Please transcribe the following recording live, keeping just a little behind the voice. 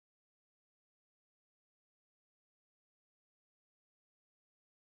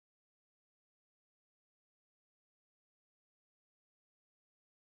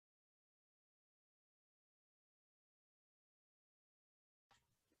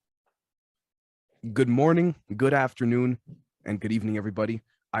Good morning, good afternoon, and good evening, everybody.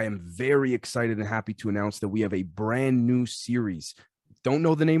 I am very excited and happy to announce that we have a brand new series. Don't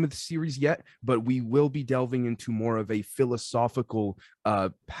know the name of the series yet, but we will be delving into more of a philosophical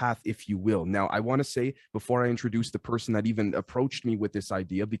path, if you will. Now, I want to say, before I introduce the person that even approached me with this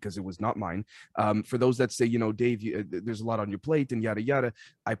idea, because it was not mine, for those that say, Dave, there's a lot on your plate and yada, yada,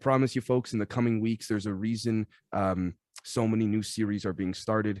 I promise you folks, in the coming weeks, there's a reason so many new series are being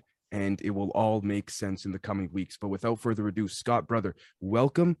started, and it will all make sense in the coming weeks. But without further ado, Scott, brother,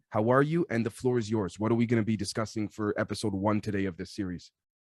 welcome. How are you? And the floor is yours. What are we going to be discussing for episode 1 today of this series?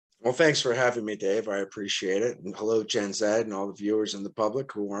 Well, thanks for having me, Dave. I appreciate it. And hello, Gen Z and all the viewers in the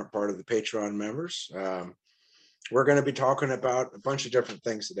public who aren't part of the Patreon members. We're going to be talking about a bunch of different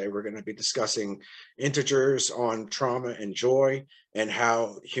things today. We're going to be discussing integers on trauma and joy and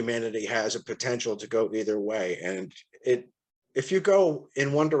how humanity has a potential to go either way. And if you go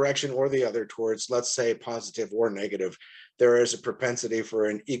in one direction or the other towards, let's say, positive or negative, there is a propensity for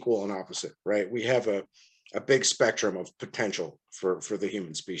an equal and opposite, right? We have a big spectrum of potential for the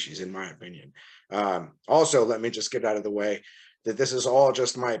human species, in my opinion. Also, let me just get out of the way that this is all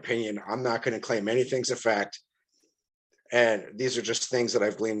just my opinion. I'm not going to claim anything's a fact. And these are just things that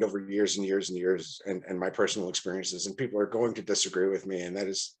I've gleaned over years and years and years and my personal experiences. And people are going to disagree with me, and that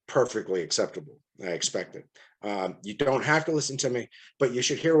is perfectly acceptable. I expect it. You don't have to listen to me, but you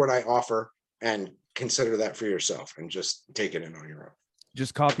should hear what I offer and consider that for yourself and just take it in on your own.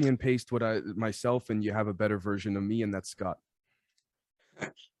 Just copy and paste what I myself, and you have a better version of me, and that's Scott.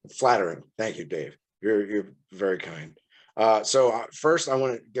 Flattering. Thank you, Dave. You're very kind. First, I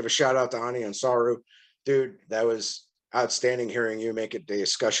want to give a shout out to Ani and Saru. Dude, that was outstanding hearing you make a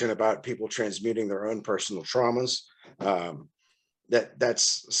discussion about people transmuting their own personal traumas.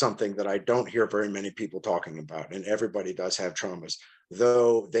 That's something that I don't hear very many people talking about, and everybody does have traumas,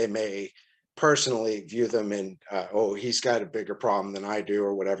 though they may personally view them in, oh, he's got a bigger problem than I do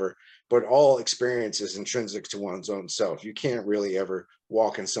or whatever, but all experience is intrinsic to one's own self. You can't really ever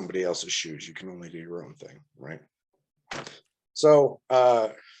walk in somebody else's shoes. You can only do your own thing, right? So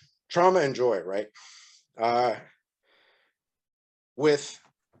trauma and joy, right?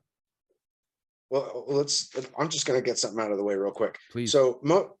 I'm just going to get something out of the way real quick. Please. So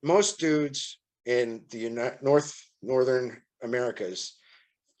most dudes in the Northern Americas,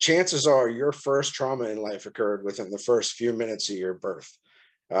 chances are your first trauma in life occurred within the first few minutes of your birth.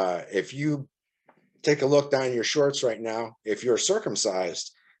 If you take a look down your shorts right now, if you're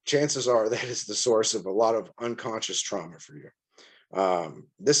circumcised, chances are that is the source of a lot of unconscious trauma for you.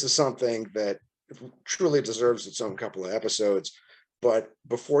 This is something that truly deserves its own couple of episodes. But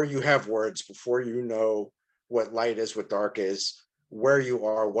before you have words, before you know what light is, what dark is, where you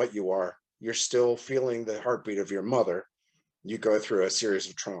are, what you are, you're still feeling the heartbeat of your mother. You go through a series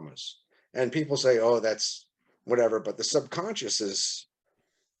of traumas. And people say, oh, that's whatever. But the subconscious is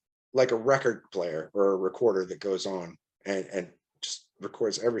like a record player or a recorder that goes on and just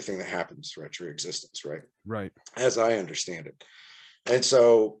records everything that happens throughout your existence, right? Right. As I understand it. And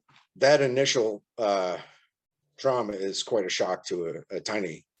so that initial trauma is quite a shock to a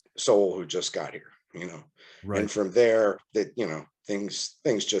tiny soul who just got here, Right. And from there, that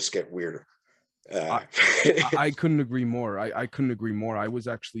things just get weirder. I couldn't agree more. I couldn't agree more. I was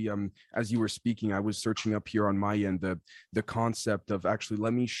actually, as you were speaking, I was searching up here on my end the concept of actually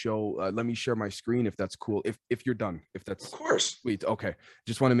let me share my screen if that's cool. If you're done, if that's of course. Sweet. Okay,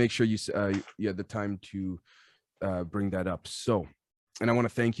 just want to make sure you had the time to bring that up. So. And I want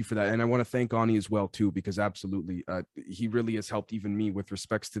to thank you for that. And I want to thank Ani as well, too, because absolutely, he really has helped even me with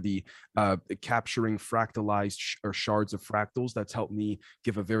respects to the capturing fractalized or shards of fractals. That's helped me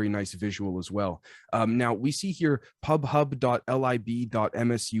give a very nice visual as well. Now, we see here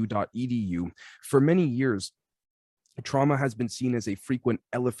pubhub.lib.msu.edu. For many years, trauma has been seen as a frequent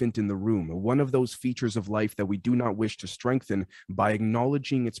elephant in the room, one of those features of life that we do not wish to strengthen by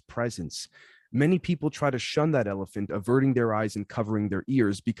acknowledging its presence. Many people try to shun that elephant, averting their eyes and covering their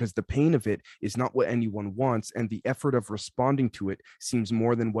ears because the pain of it is not what anyone wants, and the effort of responding to it seems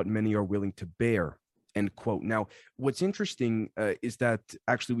more than what many are willing to bear. End quote. Now, what's interesting is that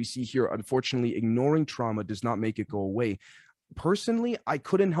actually we see here, unfortunately, ignoring trauma does not make it go away. Personally, I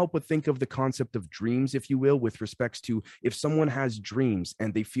couldn't help but think of the concept of dreams, if you will, with respects to if someone has dreams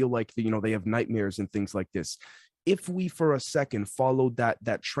and they feel like, they have nightmares and things like this. if we for a second followed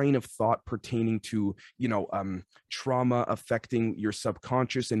that train of thought pertaining to, trauma affecting your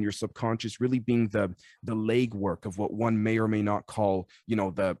subconscious, and your subconscious really being the legwork of what one may or may not call,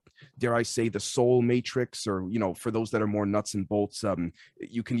 the, dare I say, the soul matrix, or, for those that are more nuts and bolts,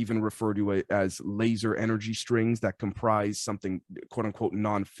 you can even refer to it as laser energy strings that comprise something quote unquote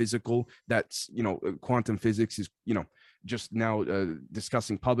non-physical. That's, quantum physics is, just now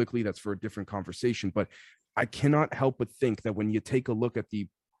discussing publicly. That's for a different conversation. But I cannot help but think that when you take a look at the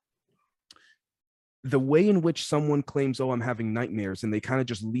way in which someone claims, oh, I'm having nightmares, and they kind of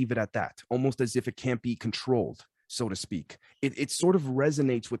just leave it at that, almost as if it can't be controlled, so to speak, it sort of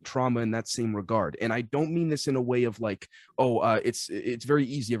resonates with trauma in that same regard. And I don't mean this in a way of like, oh, it's very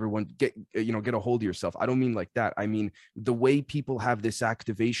easy, everyone, get a hold of yourself. I don't mean like that. I mean, the way people have this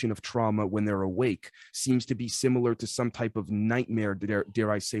activation of trauma when they're awake seems to be similar to some type of nightmare,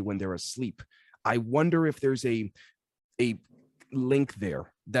 dare I say, when they're asleep. I wonder if there's a link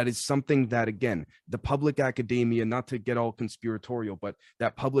there. That is something that, again, the public academia, not to get all conspiratorial, but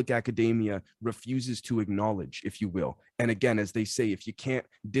that public academia refuses to acknowledge, if you will. And again, as they say, if you can't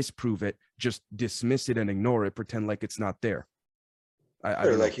disprove it, just dismiss it and ignore it, pretend like it's not there.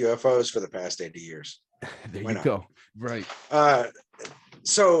 They're like UFOs for the past 80 years. There you go. Right.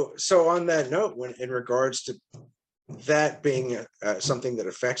 So on that note, when in regards to that being something that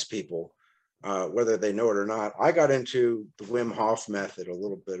affects people, whether they know it or not, I got into the Wim Hof method a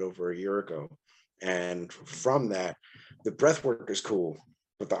little bit over a year ago. And from that, the breath work is cool,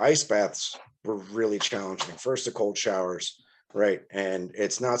 but the ice baths were really challenging. First, the cold showers, right? And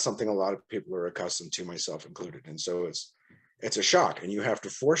it's not something a lot of people are accustomed to, myself included. And so it's a shock, and you have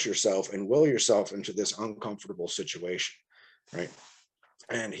to force yourself and will yourself into this uncomfortable situation, right?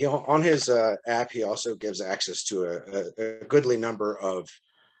 And he, on his app, he also gives access to a goodly number of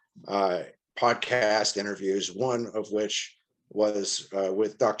podcast interviews, one of which was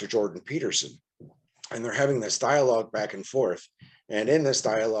with Dr. Jordan Peterson. And they're having this dialogue back and forth. And in this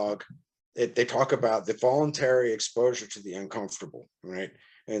dialogue, they talk about the voluntary exposure to the uncomfortable, right?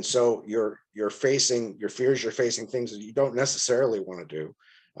 And so you're facing your fears, you're facing things that you don't necessarily want to do.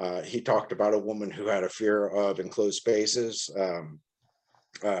 He talked about a woman who had a fear of enclosed spaces.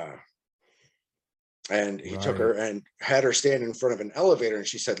 And he took her and had her stand in front of an elevator, and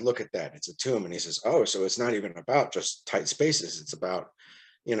she said, look at that, it's a tomb. And he says, oh, so it's not even about just tight spaces, it's about,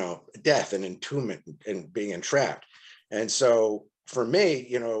 death and entombment and being entrapped. And so for me,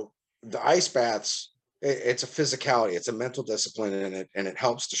 the ice baths, it's a physicality, it's a mental discipline in it, and it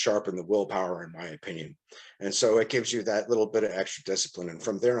helps to sharpen the willpower, in my opinion. And so it gives you that little bit of extra discipline. And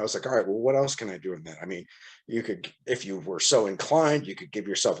from there, I was like, all right, well, what else can I do in that? I mean, you could, if you were so inclined, you could give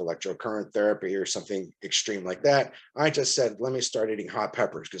yourself electrocurrent therapy or something extreme like that. I just said, let me start eating hot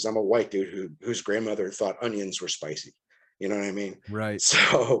peppers, because I'm a white dude whose grandmother thought onions were spicy. You know what I mean? Right.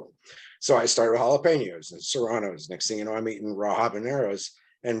 So I started with jalapenos and serranos. Next thing you know, I'm eating raw habaneros.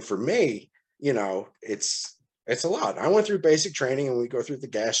 And for me, it's a lot. I went through basic training, and we go through the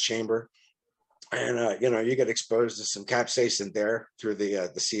gas chamber, and you get exposed to some capsaicin there through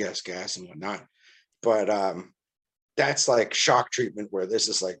the CS gas and whatnot. But that's like shock treatment, where this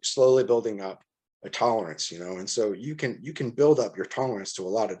is like slowly building up a tolerance, and so you can build up your tolerance to a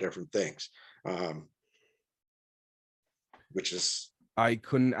lot of different things, which is I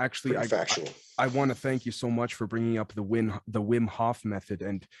couldn't actually. factual. I want to thank you so much for bringing up the Wim Hof method.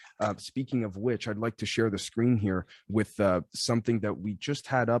 And speaking of which, I'd like to share the screen here with something that we just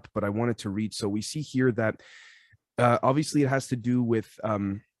had up, but I wanted to read. So we see here that obviously it has to do with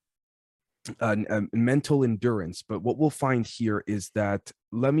mental endurance. But what we'll find here is that,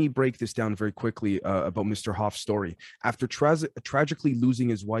 let me break this down very quickly about Mr. Hoff's story. After tragically losing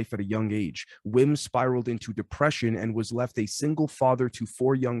his wife at a young age, Whim spiraled into depression and was left a single father to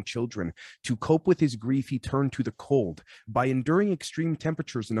 4 young children. To cope with his grief, he turned to the cold. By enduring extreme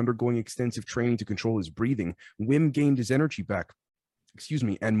temperatures and undergoing extensive training to control his breathing, Whim gained his energy back,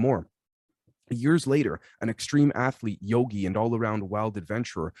 and more. Years later, an extreme athlete, yogi, and all-around wild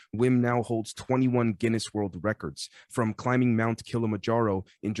adventurer, Whim now holds 21 Guinness World Records. From climbing Mount Kilimanjaro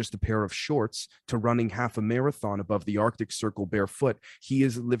in just a pair of shorts to running half a marathon above the Arctic Circle barefoot, he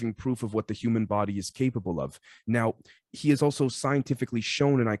is living proof of what the human body is capable of. Now, he has also scientifically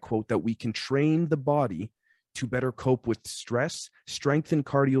shown, and I quote, that we can train the body to better cope with stress, strengthen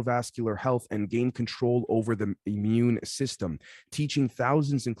cardiovascular health, and gain control over the immune system, teaching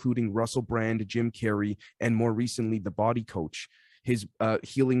thousands, including Russell Brand, Jim Carrey, and more recently, the Body Coach. His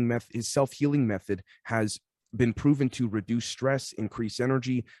self-healing method has been proven to reduce stress, increase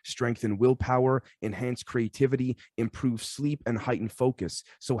energy, strengthen willpower, enhance creativity, improve sleep, and heighten focus.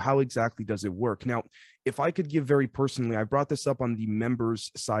 So how exactly does it work? Now, if I could give very personally, I brought this up on the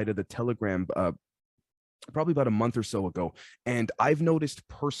members side of the Telegram probably about a month or so ago. And I've noticed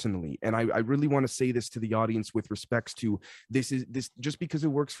personally, and I really want to say this to the audience with respects to this just because it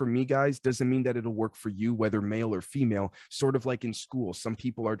works for me, guys, doesn't mean that it'll work for you, whether male or female. Sort of like in school, some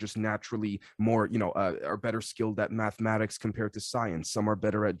people are just naturally more, are better skilled at mathematics compared to science. Some are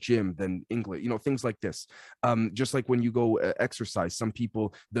better at gym than English, things like this. Just like when you go exercise, some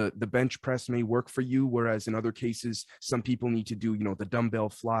people, the bench press may work for you, whereas in other cases, some people need to do, the dumbbell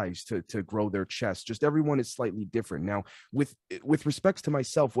flies to grow their chest. Just everyone is slightly different. Now, with respects to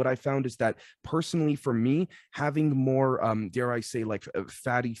myself, what I found is that personally for me, having more, dare I say, like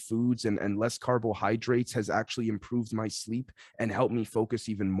fatty foods and less carbohydrates has actually improved my sleep and helped me focus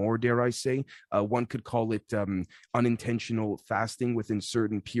even more, dare I say. One could call it unintentional fasting within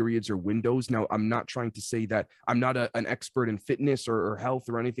certain periods or windows. Now, I'm not trying to say that I'm not an expert in fitness or health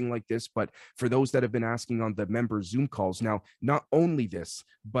or anything like this, but for those that have been asking on the member Zoom calls, now, not only this,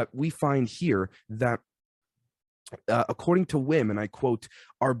 but we find here that according to Whim, and I quote,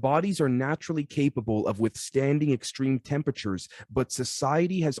 "Our bodies are naturally capable of withstanding extreme temperatures, but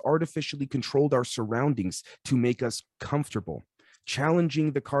society has artificially controlled our surroundings to make us comfortable.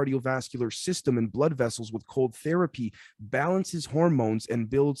 Challenging the cardiovascular system and blood vessels with cold therapy balances hormones and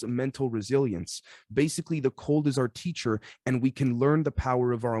builds mental resilience. Basically, the cold is our teacher, and we can learn the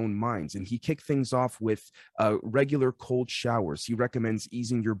power of our own minds." And he kicked things off with regular cold showers. He recommends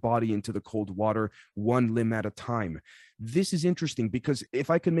easing your body into the cold water, one limb at a time. This is interesting because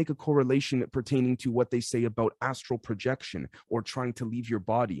if I could make a correlation pertaining to what they say about astral projection or trying to leave your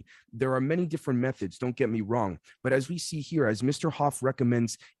body, there are many different methods, don't get me wrong. But as we see here, as Mr. Hoff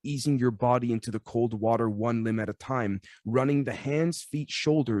recommends easing your body into the cold water one limb at a time, running the hands, feet,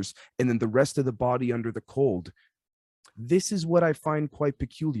 shoulders, and then the rest of the body under the cold. This is what I find quite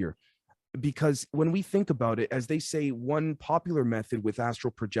peculiar. Because when we think about it, as they say, one popular method with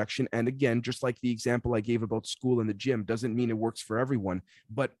astral projection, and again, just like the example I gave about school and the gym, doesn't mean it works for everyone.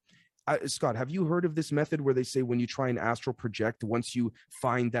 But Scott, have you heard of this method where they say when you try and astral project, once you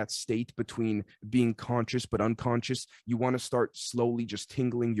find that state between being conscious but unconscious, you want to start slowly just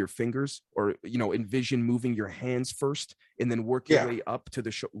tingling your fingers, or envision moving your hands first and then work your way up to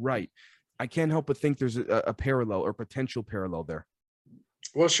the right? I can't help but think there's a parallel or potential parallel there.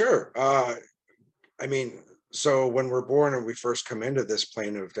 Well, sure. I mean, so when we're born and we first come into this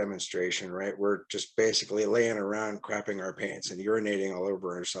plane of demonstration, right, we're just basically laying around, crapping our pants and urinating all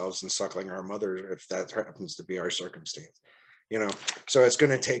over ourselves and suckling our mother, if that happens to be our circumstance, so it's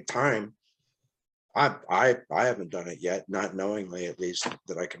going to take time. I haven't done it yet, not knowingly, at least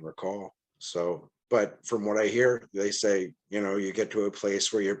that I can recall. So, but from what I hear, they say, you get to a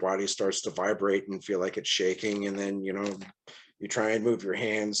place where your body starts to vibrate and feel like it's shaking, and then, you try and move your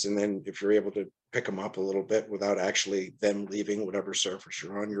hands, and then if you're able to pick them up a little bit without actually them leaving whatever surface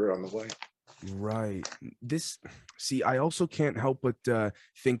you're on the way. Right. I also can't help but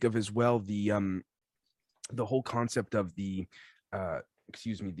think of as well the whole concept of the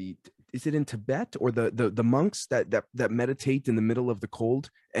is it in Tibet or the monks that meditate in the middle of the cold,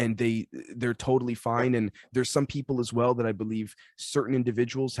 and they're totally fine. And there's some people as well that I believe certain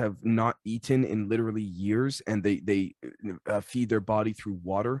individuals have not eaten in literally years, and they feed their body through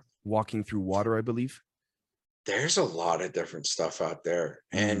water, walking through water, I believe. There's a lot of different stuff out there,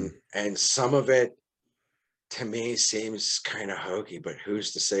 and some of it to me seems kind of hokey, but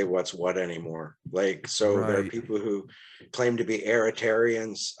who's to say what's what anymore? Like, so there are people who claim to be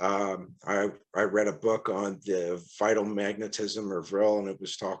aeritarians. I read a book on the vital magnetism or Vril, and it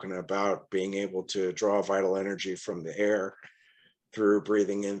was talking about being able to draw vital energy from the air through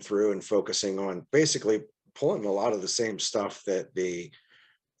breathing in through and focusing on basically pulling a lot of the same stuff that the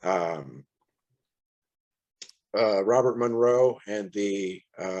Robert Monroe and the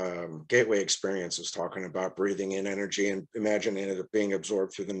Gateway Experience was talking about, breathing in energy and imagining it being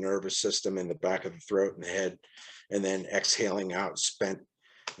absorbed through the nervous system in the back of the throat and the head, and then exhaling out spent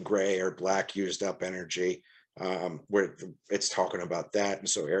gray or black used up energy, where it's talking about that. And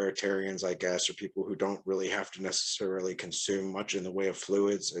so aeritarians, I guess, are people who don't really have to necessarily consume much in the way of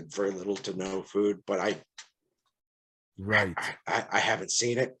fluids and very little to no food. But I haven't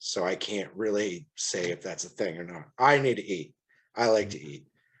seen it, so I can't really say if that's a thing or not. I need to eat. I like to eat.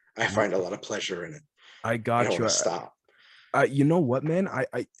 I find a lot of pleasure in it. I got don't you. want to stop. You know what, man?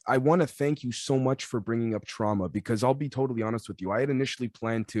 I want to thank you so much for bringing up trauma, because I'll be totally honest with you. I had initially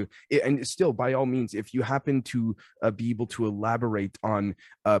planned to, and still, by all means, if you happen to be able to elaborate on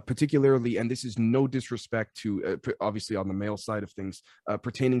particularly, and this is no disrespect to obviously on the male side of things,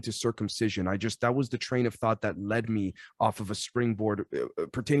 pertaining to circumcision. That was the train of thought that led me off of a springboard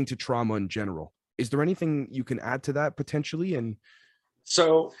pertaining to trauma in general. Is there anything you can add to that potentially? And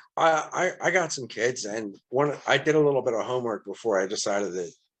So I got some kids, and I did a little bit of homework before I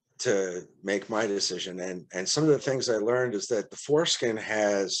decided to make my decision. And some of the things I learned is that the foreskin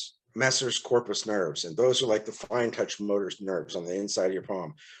has Messer's corpus nerves, and those are like the fine touch motor nerves on the inside of your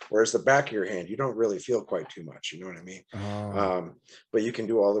palm. Whereas the back of your hand, you don't really feel quite too much. You know what I mean? oh, But you can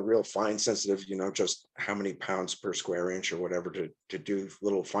do all the real fine sensitive, just how many pounds per square inch or whatever to do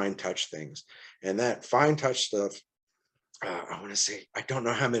little fine touch things. And that fine touch stuff, I want to say, I don't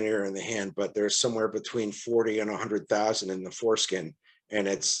know how many are in the hand, but there's somewhere between 40 and 100,000 in the foreskin, and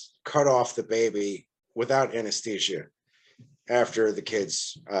it's cut off the baby without anesthesia after the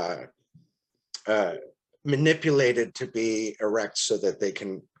kids uh, manipulated to be erect so that they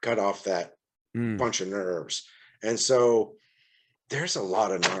can cut off that mm, bunch of nerves. And so there's a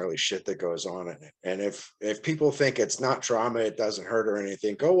lot of gnarly shit that goes on in it. And if people think it's not trauma, it doesn't hurt or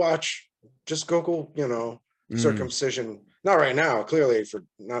anything, go watch, just Google, mm. circumcision. Not right now, clearly, for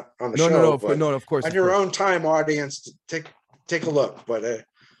not on the No, no, no, show, but no, of course, on of your course. own time, audience, take a look. But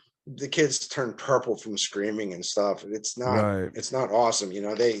the kids turn purple from screaming and stuff. Right. It's not awesome.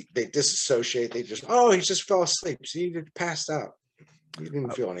 They disassociate. They just, oh, he just fell asleep. See, he passed out. He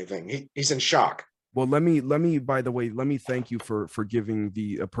didn't feel anything. He's in shock. Well, by the way, let me thank you for giving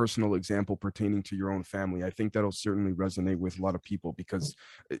the a personal example pertaining to your own family. I think that'll certainly resonate with a lot of people, because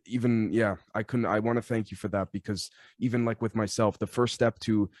even, yeah, I want to thank you for that, because even like with myself, the first step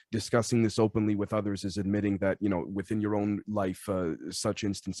to discussing this openly with others is admitting that, within your own life, such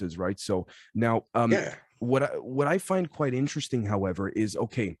instances, right? So now, Yeah. what I find quite interesting, however, is,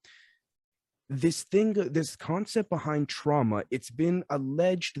 okay, this concept behind trauma, it's been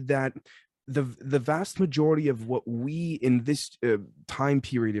alleged that the vast majority of what we in this time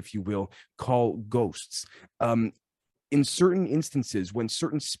period, if you will, call ghosts, in certain instances, when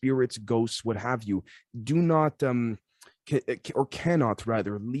certain spirits, ghosts, what have you, do not or cannot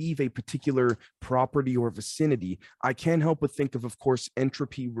rather leave a particular property or vicinity. I can't help but think of course,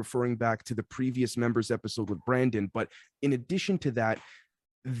 entropy, referring back to the previous members episode with Brandon. But in addition to that,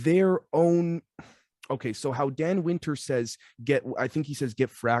 their own, okay, so how Dan Winter says, I think he says get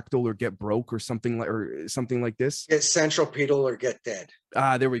fractal or get broke or something like this. Get centripetal or get dead.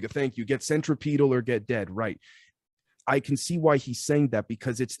 There we go, thank you. Get centripetal or get dead, right? I can see why he's saying that,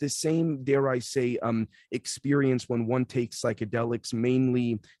 because it's the same, dare I say, experience when one takes psychedelics,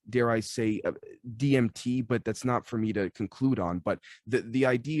 mainly, dare I say, DMT, but that's not for me to conclude on. But the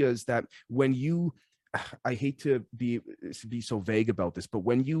idea is that when you, I hate to be so vague about this, but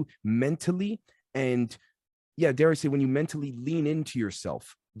when you mentally, and yeah, dare I say, when you mentally lean into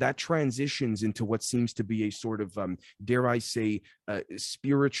yourself, that transitions into what seems to be a sort of, dare I say,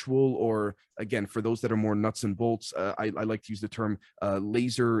 spiritual, or again, for those that are more nuts and bolts, I like to use the term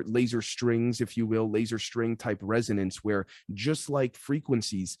laser strings, if you will, laser string type resonance, where just like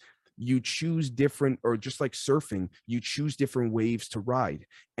frequencies, you choose different, or just like surfing, you choose different waves to ride.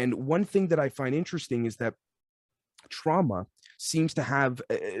 And one thing that I find interesting is that trauma seems to have,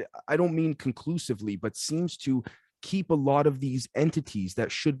 I don't mean conclusively, but seems to keep a lot of these entities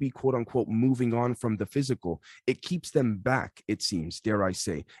that should be quote unquote moving on from the physical, it keeps them back, it seems, dare I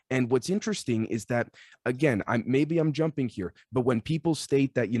say. And what's interesting is that, again, maybe I'm jumping here, but when people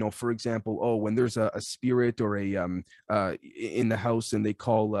state that, for example, oh, when there's a spirit or a in the house, and they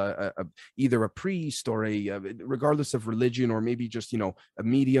call either a priest or regardless of religion, or maybe just a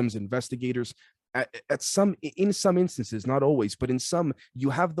mediums, investigators, in some instances, not always, but in some, you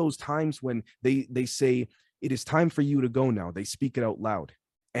have those times when they say it is time for you to go now. They speak it out loud,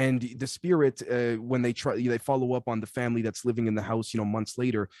 and the spirit, when they follow up on the family that's living in the house, months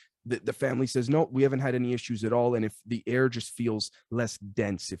later, the family says, no, we haven't had any issues at all. And if the air just feels less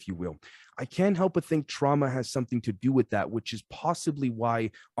dense, if you will, I can't help but think trauma has something to do with that, which is possibly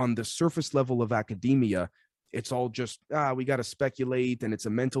why on the surface level of academia, it's all just, we got to speculate, and it's a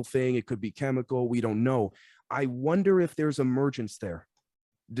mental thing. It could be chemical. We don't know. I wonder if there's emergence there.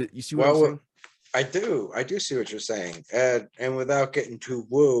 You see what I'm saying? I do see what you're saying. And without getting too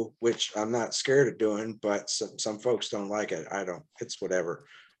woo, which I'm not scared of doing, but some folks don't like it. I don't, it's whatever.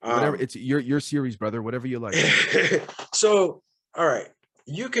 Whatever. It's your series, brother, whatever you like. So, all right.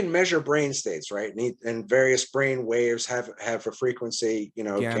 you can measure brain states, right? And various brain waves have a frequency,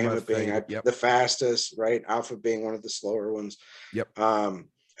 Gamma, gamma being theta. Yep. the fastest, right? Alpha being one of the slower ones. Yep.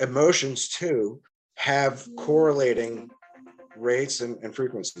 Emotions too have correlating rates and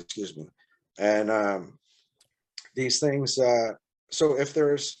frequencies, excuse me. And these things, so if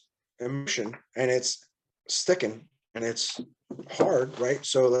there's emotion and it's sticking and it's hard, right?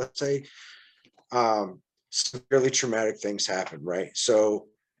 So let's say severely traumatic things happen, right? So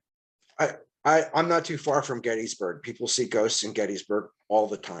I'm not too far from Gettysburg. People see ghosts in Gettysburg all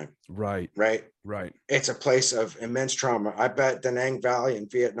the time. Right. Right. Right. It's a place of immense trauma. I bet Da Nang Valley in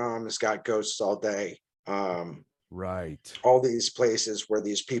Vietnam has got ghosts all day. Right. All these places where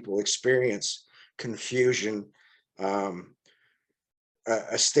these people experience confusion,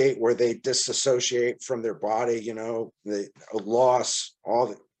 a state where they disassociate from their body, a loss,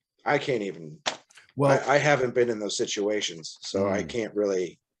 I can't even, Well, I haven't been in those situations, so I can't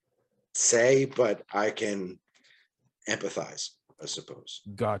really say, but I can empathize, I suppose.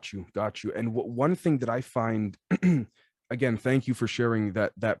 got you. And one thing that I find, again, thank you for sharing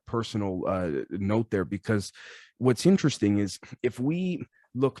that personal note there, because what's interesting is if we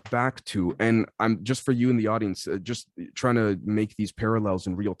look back to, and I'm just for you in the audience, just trying to make these parallels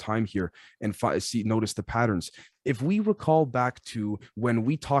in real time here and notice the patterns. If we recall back to when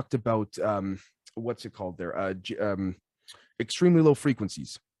we talked about what's it called there, extremely low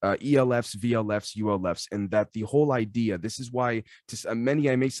frequencies, ELFs, VLFs, ULFs, and that the whole idea, this is why to many,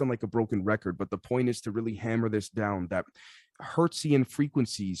 I may sound like a broken record, but the point is to really hammer this down, that Hertzian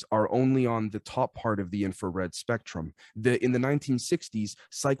frequencies are only on the top part of the infrared spectrum. In the 1960s,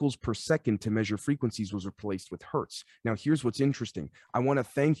 cycles per second to measure frequencies was replaced with hertz. Now, here's what's interesting. I want to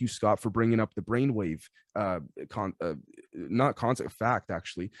thank you, Scott, for bringing up the brainwave, not concept, fact,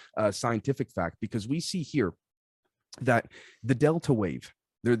 actually, scientific fact, because we see here that the delta wave,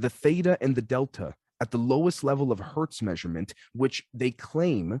 the theta and the delta at the lowest level of hertz measurement, which they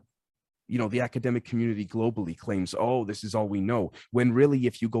claim, the academic community globally claims, oh, this is all we know, when really,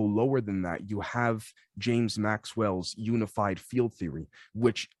 if you go lower than that, you have James Maxwell's unified field theory,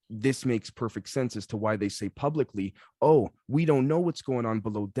 which this makes perfect sense as to why they say publicly, oh, we don't know what's going on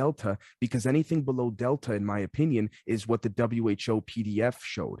below delta, because anything below delta, in my opinion, is what the WHO PDF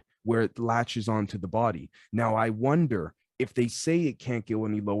showed, where it latches onto the body. Now, I wonder if they say it can't go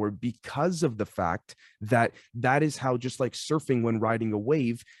any lower because of the fact that is how, just like surfing when riding a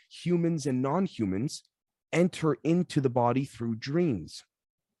wave, humans and non-humans enter into the body through dreams.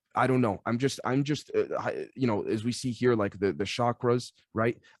 I don't know. I'm just, as we see here, like the chakras,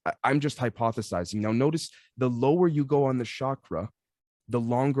 right? I'm just hypothesizing. Now, notice the lower you go on the chakra, the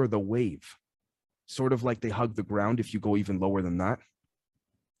longer the wave. Sort of like they hug the ground if you go even lower than that.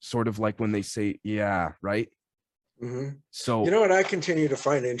 Sort of like when they say, yeah, right? Mm-hmm. So, what I continue to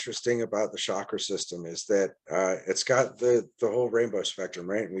find interesting about the chakra system is that it's got the whole rainbow spectrum,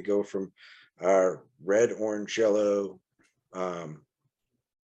 right? And we go from red, orange, yellow,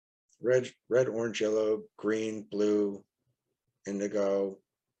 red, orange, yellow, green, blue, indigo,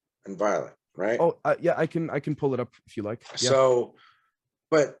 and violet, right? oh, yeah, I can pull it up if you like. Yeah. So,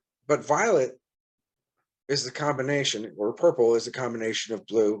 but violet is the combination, or purple is the combination of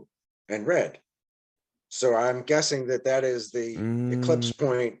blue and red. So I'm guessing that is the eclipse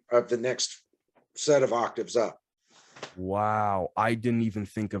point of the next set of octaves up. Wow, I didn't even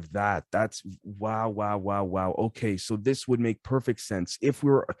think of that. That's wow. Okay, so this would make perfect sense if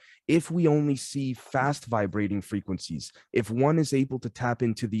we only see fast vibrating frequencies. If one is able to tap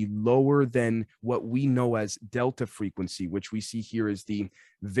into the lower than what we know as delta frequency, which we see here is the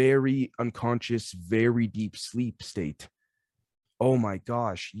very unconscious, very deep sleep state. Oh my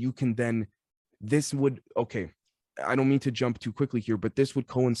gosh, you can then, this would, okay, I don't mean to jump too quickly here, but this would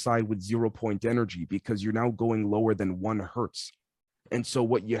coincide with 0-point energy, because you're now going lower than 1 hertz. And so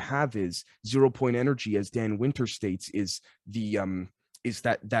what you have is 0-point energy, as Dan Winter states, is the is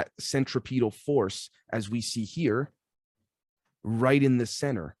that centripetal force, as we see here, right in the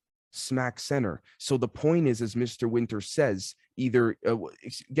center, smack center. So the point is, as Mr. Winter says, either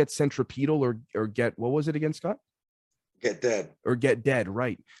get centripetal or get, what was it again, Scott? Get dead. Or get dead,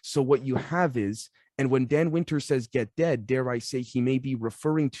 right? So what you have is, and when Dan Winter says get dead, dare I say, he may be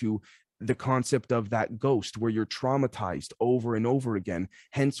referring to the concept of that ghost where you're traumatized over and over again.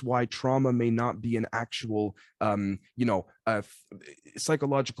 Hence why trauma may not be an actual,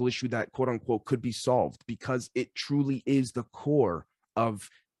 psychological issue that, quote unquote, could be solved, because it truly is the core of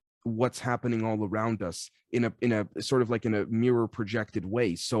what's happening all around us in a sort of like in a mirror projected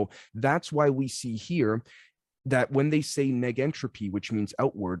way. So that's why we see here that when they say negentropy, which means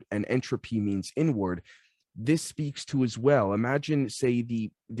outward, and entropy means inward, this speaks to as well. Imagine, say,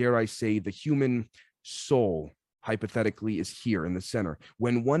 dare I say, the human soul, hypothetically, is here in the center.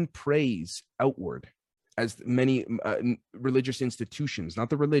 When one prays outward, as many religious institutions, not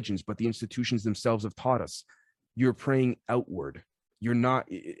the religions, but the institutions themselves have taught us, you're praying outward. You're not,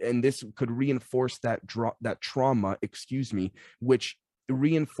 and this could reinforce that trauma, which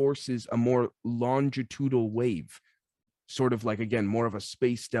reinforces a more longitudinal wave, sort of like, again, more of a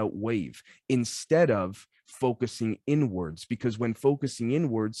spaced out wave, instead of focusing inwards. Because when focusing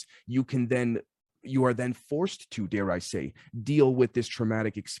inwards, you are then forced to, dare I say, deal with this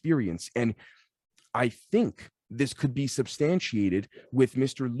traumatic experience. And I think this could be substantiated with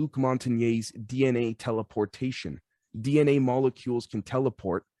Mr. Luc Montagnier's DNA teleportation. DNA molecules can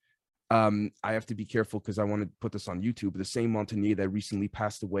teleport. I have to be careful because I want to put this on YouTube. The same Montagnier that recently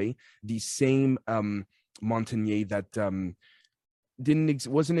passed away, the same Montagnier that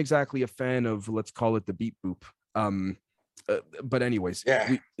wasn't exactly a fan of, let's call it, the beep boop. But anyways,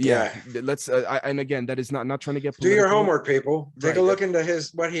 let's and again, that is not trying to get political. Do your homework, people. Take a look into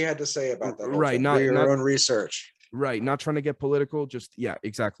what he had to say about that. Right, do your own research. Right, not trying to get political, just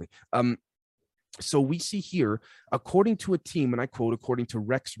exactly. So we see here, according to a team, and I quote, according to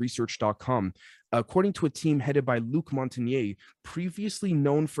rexresearch.com, according to a team headed by Luc Montagnier, previously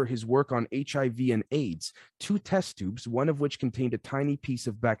known for his work on HIV and AIDS, 2 test tubes, one of which contained a tiny piece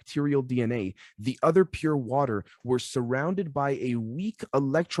of bacterial DNA, the other pure water, were surrounded by a weak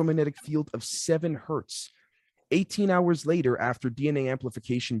electromagnetic field of 7 hertz. 18 hours later, after DNA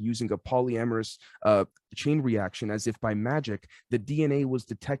amplification using a polymerase chain reaction, as if by magic, the DNA was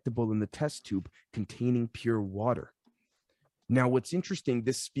detectable in the test tube containing pure water. Now, what's interesting,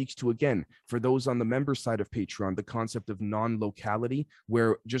 this speaks to, again, for those on the member side of Patreon, the concept of non-locality,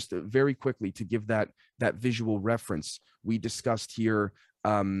 where, just very quickly to give that visual reference, we discussed here,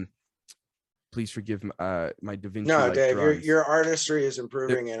 please forgive my Da Vinci. No, Dave, your artistry is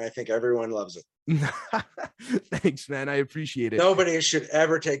improving, and I think everyone loves it. Thanks, man. I appreciate it. Nobody should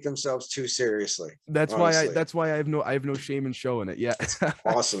ever take themselves too seriously. That's why I have no shame in showing it. Yeah.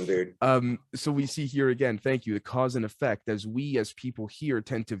 Awesome, dude. So we see here again, thank you, the cause and effect, as we as people here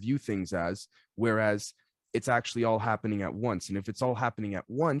tend to view things as, whereas it's actually all happening at once. And if it's all happening at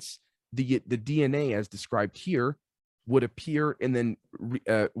once, the DNA as described here would appear and then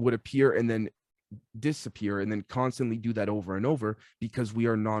disappear, and then constantly do that over and over, because we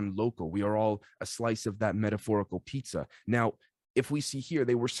are non-local. We are all a slice of that metaphorical pizza. Now, if we see here,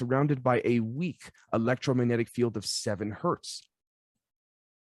 they were surrounded by a weak electromagnetic field of 7 hertz.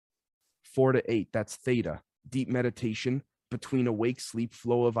 4 to 8, that's theta. Deep meditation, between awake sleep,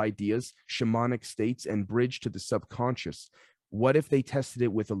 flow of ideas, shamanic states, and bridge to the subconscious. What if they tested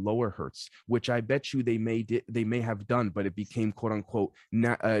it with a lower hertz, which I bet you they may have done, but it became, quote unquote,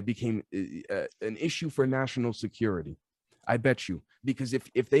 became an issue for national security. I bet you, because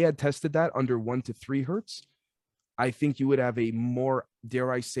if they had tested that under 1 to 3 hertz, I think you would have a more,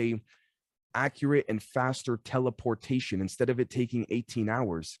 dare I say, accurate and faster teleportation. Instead of it taking 18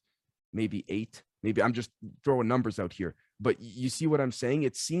 hours, maybe 8, maybe I'm just throwing numbers out here. But you see what I'm saying?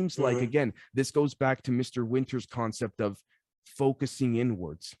 It seems like, again, this goes back to Mr. Winter's concept of focusing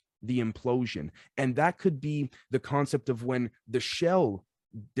inwards, the implosion. And that could be the concept of when the shell,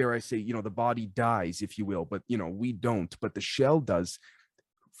 dare I say, the body dies, if you will, but we don't, but the shell does.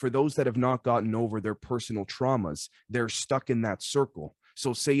 For those that have not gotten over their personal traumas, they're stuck in that circle.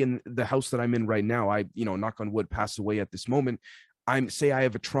 So say in the house that I'm in right now, I, knock on wood, pass away at this moment. I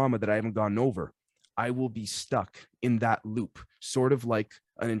have a trauma that I haven't gotten over. I will be stuck in that loop, sort of like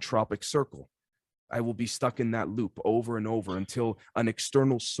an entropic circle. I will be stuck in that loop over and over until an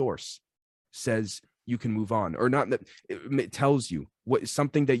external source says you can move on, or not, that it tells you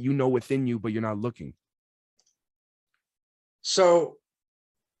something that within you, but you're not looking. So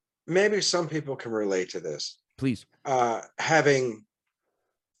maybe some people can relate to this. Please. Having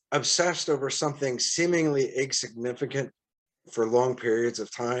obsessed over something seemingly insignificant for long periods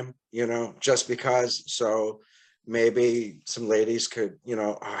of time, just because. So maybe some ladies could,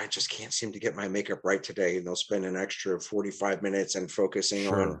 I just can't seem to get my makeup right today, and they'll spend an extra 45 minutes and focusing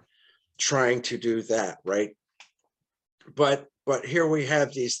on trying to do that, right? But here we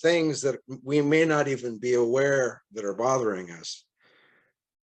have these things that we may not even be aware that are bothering us,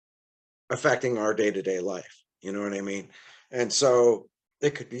 affecting our day-to-day life. You know what I mean? And so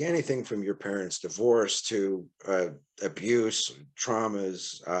it could be anything from your parents' divorce to abuse,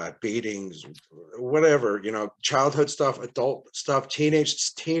 traumas, beatings, whatever, childhood stuff, adult stuff,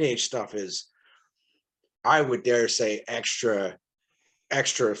 teenage stuff is, I would dare say, extra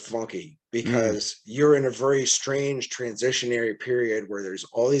extra funky because you're in a very strange transitionary period where there's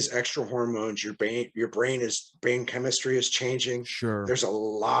all these extra hormones. Your brain chemistry is changing. Sure. There's a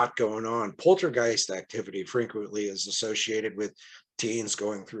lot going on. Poltergeist activity frequently is associated with teens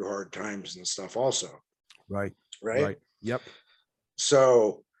going through hard times and stuff also. Right. Right. Yep.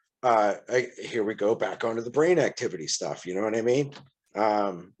 So here we go back onto the brain activity stuff. You know what I mean?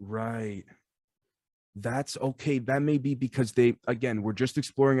 Right. That's okay. That may be because we're just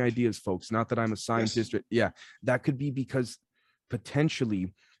exploring ideas, folks. Not that I'm a scientist. Yes. Yeah, that could be because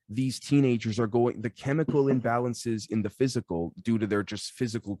potentially these teenagers are the chemical imbalances in the physical due to their just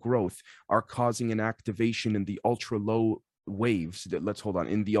physical growth are causing an activation in the ultra low waves. Let's hold on.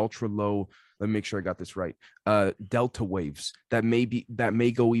 In the ultra low, let me make sure I got this right. Delta waves that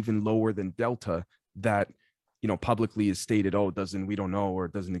may go even lower than delta, that publicly is stated, oh, we don't know, or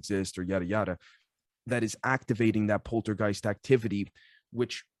it doesn't exist, or yada yada, that is activating that poltergeist activity,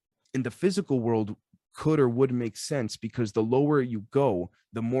 which in the physical world could or would make sense, because the lower you go,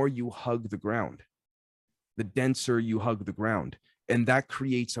 the more you hug the ground, the denser you hug the ground. And that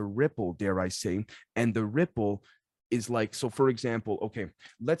creates a ripple, dare I say. And the ripple is like, so for example, okay,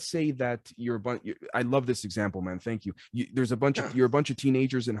 let's say that I love this example, man. Thank you. You're a bunch of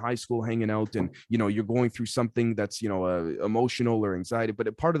teenagers in high school hanging out, and you're going through something that's emotional or anxiety, but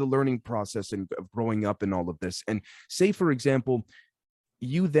a part of the learning process and of growing up and all of this. And say, for example,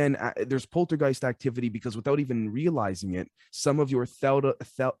 you then there's poltergeist activity because without even realizing it, some of your theta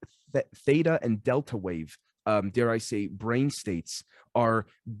and delta wave, dare I say, brain states are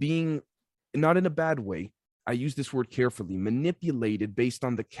being, not in a bad way, I use this word carefully, manipulated based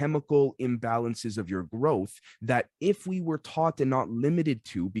on the chemical imbalances of your growth, that if we were taught and not limited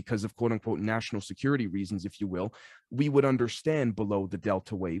to, because of quote unquote national security reasons, if you will, we would understand below the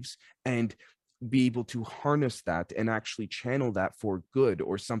delta waves and be able to harness that and actually channel that for good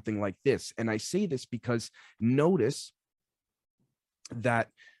or something like this. And I say this because notice that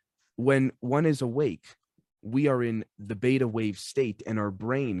when one is awake, we are in the beta wave state and our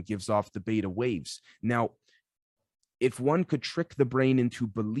brain gives off the beta waves. Now, if one could trick the brain into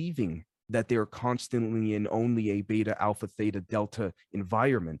believing that they're constantly in only a beta, alpha, theta, delta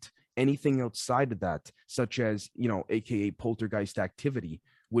environment, anything outside of that, such as, AKA poltergeist activity,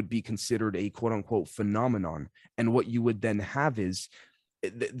 would be considered a quote unquote phenomenon. And what you would then have is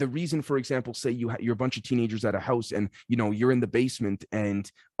the reason, for example, say you're a bunch of teenagers at a house and, you're in the basement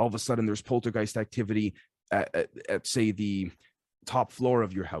and all of a sudden there's poltergeist activity at say the top floor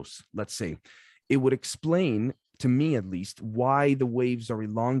of your house, let's say. It would explain, to me at least, why the waves are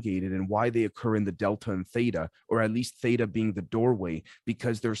elongated and why they occur in the delta and theta, or at least theta being the doorway,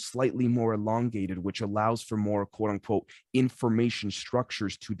 because they're slightly more elongated, which allows for more quote unquote information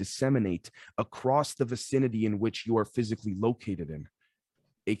structures to disseminate across the vicinity in which you are physically located in,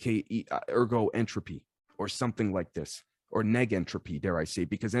 aka ergo entropy or something like this, or neg entropy, dare I say,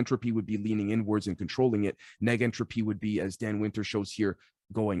 because entropy would be leaning inwards and controlling it. Neg entropy would be, as Dan Winter shows here,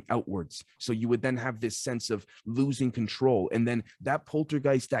 going outwards. So you would then have this sense of losing control. And then that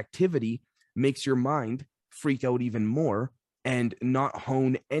poltergeist activity makes your mind freak out even more and not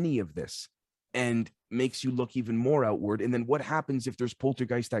hone any of this, and makes you look even more outward. And then what happens if there's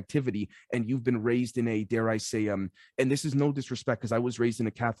poltergeist activity and you've been raised in a, dare I say, and this is no disrespect because I was raised in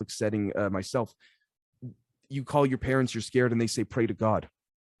a Catholic setting myself. You call your parents, you're scared, and they say, pray to God.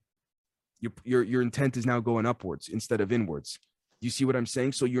 Your intent is now going upwards instead of inwards. You see what I'm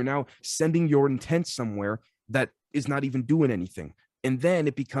saying? So you're now sending your intent somewhere that is not even doing anything. And then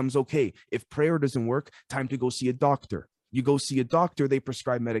it becomes, okay, if prayer doesn't work, time to go see a doctor. You go see a doctor, they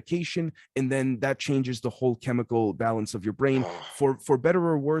prescribe medication, and then that changes the whole chemical balance of your brain. For better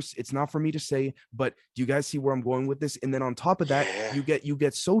or worse, it's not for me to say, but do you guys see where I'm going with this? And then on top of that, you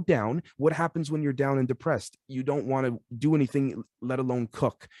get so down. What happens when you're down and depressed? You don't want to do anything, let alone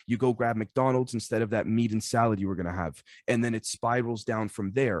cook. You go grab McDonald's instead of that meat and salad you were going to have. And then it spirals down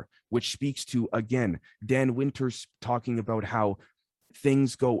from there, which speaks to, again, Dan Winter's talking about how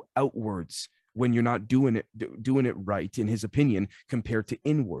things go outwards when you're not doing it right, in his opinion, compared to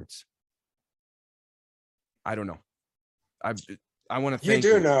inwards. I don't know. I want to thank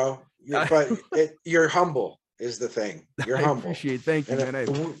you. You do know, but you're humble is the thing. You're humble. Appreciate. Thank you,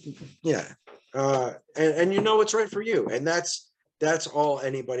 man. Yeah. And you know what's right for you. And that's all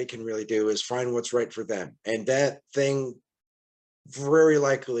anybody can really do, is find what's right for them. And that thing very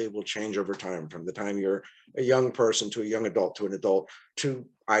likely will change over time, from the time you're a young person to a young adult to an adult to,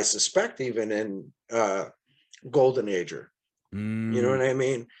 I suspect, even in golden ager. You know what I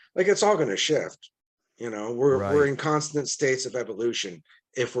mean? Like, it's all going to shift. We're in constant states of evolution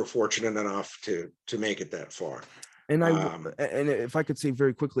if we're fortunate enough to make it that far. And Um, and if I could say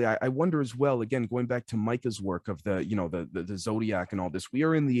very quickly, I wonder as well, again, going back to Micah's work of the, the zodiac and all this, we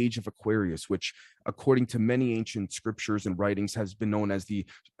are in the age of Aquarius, which according to many ancient scriptures and writings has been known as the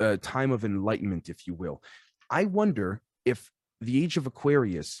time of enlightenment, if you will. I wonder if the age of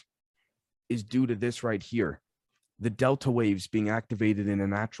Aquarius is due to this right here, the delta waves being activated in a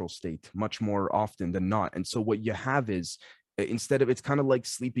natural state much more often than not. And so what you have is, instead of, it's kind of like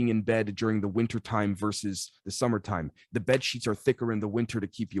sleeping in bed during the winter time versus the summertime. The bed sheets are thicker in the winter to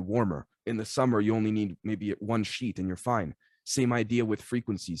keep you warmer. In the summer, you only need maybe one sheet and you're fine. Same idea with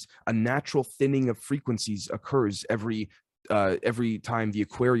frequencies. A natural thinning of frequencies occurs every time the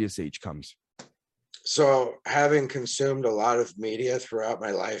Aquarius age comes. so having consumed a lot of media throughout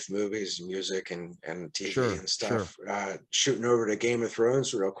my life, movies, music, and TV and stuff, shooting over to Game of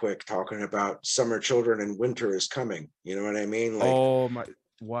Thrones real quick, talking about summer children and winter is coming. You know what I mean? Like, oh my,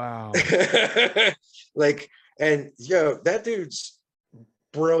 wow. like, and that dude's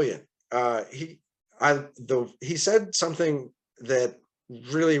brilliant. He said something that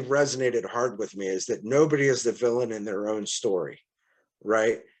really resonated hard with me, is that nobody is the villain in their own story,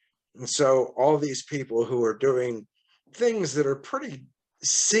 right? And so all these people who are doing things that are pretty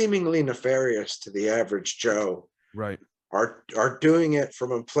seemingly nefarious to the average Joe, right, are doing it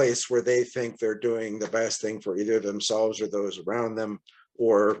from a place where they think they're doing the best thing for either themselves or those around them,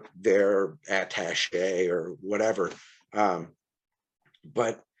 or their attaché or whatever.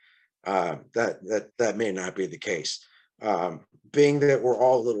 But that may not be the case. Being that we're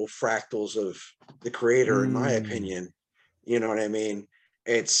all little fractals of the creator, in my opinion, you know what I mean?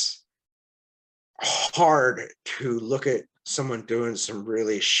 It's hard to look at someone doing some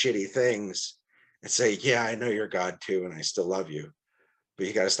really shitty things and say, yeah, I know you're God too, and I still love you, but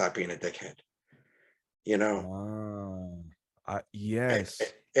you got to stop being a dickhead. Yes.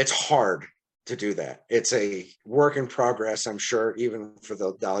 It's hard to do that. It's a work in progress, I'm sure, even for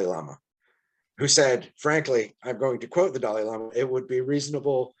the Dalai Lama, who said, frankly, I'm going to quote the Dalai Lama, it would be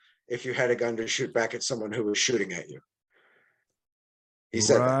reasonable if you had a gun to shoot back at someone who was shooting at you. He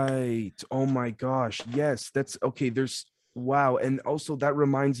said that. Right. Oh my gosh. Yes, that's okay. Wow. And also that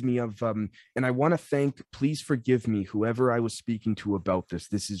reminds me of and I want to thank, please forgive me, whoever I was speaking to about this.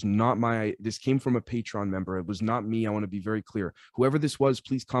 This came from a Patreon member. It was not me. I want to be very clear. Whoever this was,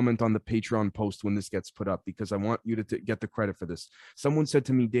 please comment on the Patreon post when this gets put up, because I want you to get the credit for this. Someone said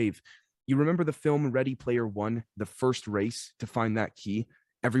to me, Dave, you remember the film Ready Player One, the first race to find that key?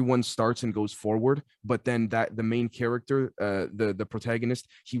 Everyone starts and goes forward, but then the main character, the protagonist,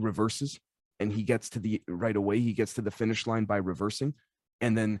 he reverses, and he gets to the finish line by reversing.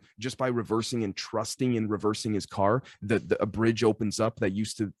 And then just by reversing and trusting in reversing his car, a bridge opens up that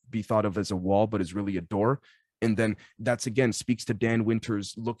used to be thought of as a wall, but is really a door. And then that's, again, speaks to Dan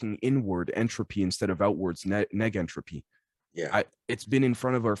Winter's looking inward entropy instead of outwards neg entropy. Yeah. It's been in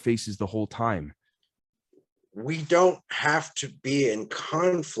front of our faces the whole time. We don't have to be in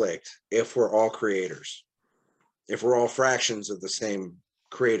conflict if we're all creators, if we're all fractions of the same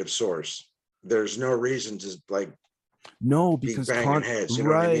creative source. There's no reason to because banging heads, you know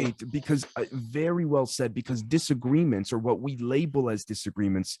what I mean? Because very well said, because disagreements, or what we label as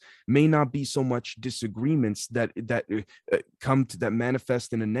disagreements, may not be so much disagreements that that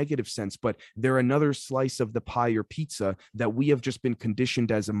manifest in a negative sense, but they're another slice of the pie or pizza that we have just been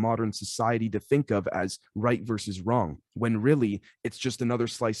conditioned as a modern society to think of as right versus wrong, when really it's just another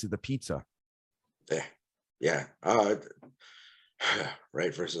slice of the pizza. Yeah.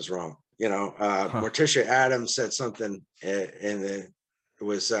 Right versus wrong. Morticia Adams said something, and it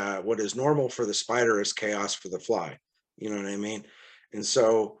was what is normal for the spider is chaos for the fly. You know what I mean? And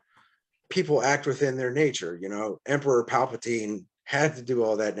so people act within their nature. Emperor Palpatine had to do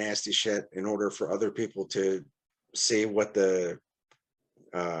all that nasty shit in order for other people to see what the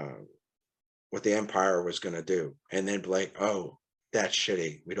empire was going to do, and then be like, oh, that's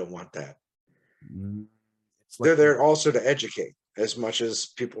shitty, we don't want that. They're there also to educate as much as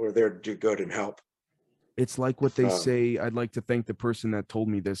people are there to do good and help. It's like what they say. I'd like to thank the person that told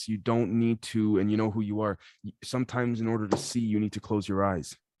me this. You don't need to, and you know who you are. Sometimes in order to see, you need to close your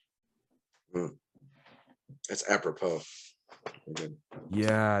eyes. That's apropos.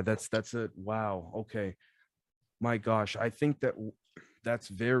 Yeah, that's a wow. Okay. My gosh. I think that's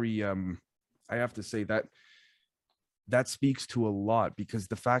very I have to say that speaks to a lot, because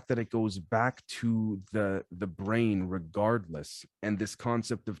the fact that it goes back to the brain regardless, and this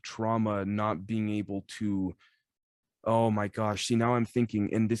concept of trauma not being able to, oh my gosh, see, now I'm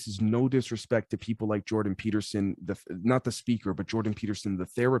thinking, and this is no disrespect to people like Jordan Peterson, not the speaker, but Jordan Peterson, the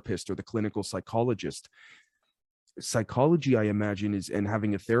therapist or the clinical psychologist. psychology, I imagine, is, and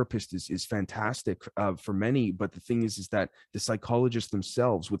having a therapist is fantastic for many. But the thing is that the psychologists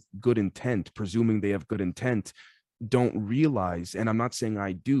themselves, with good intent, presuming they have good intent, don't realize, and I'm not saying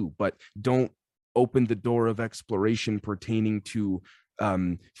I do, but don't open the door of exploration pertaining to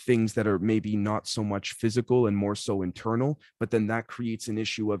things that are maybe not so much physical and more so internal. But then that creates an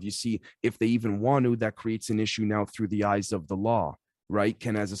issue of, you see, if they even want to, that creates an issue now through the eyes of the law, right?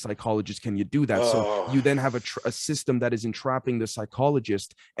 Can, as a psychologist, can you do that? So Oh, you then have a system that is entrapping the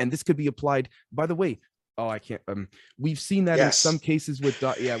psychologist, and this could be applied, by the way. Oh, I can't. We've seen that in some yes. cases with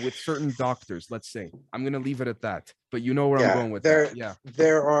with certain doctors. Let's say, I'm gonna leave it at that. But you know where I'm Yeah. going with that. Yeah.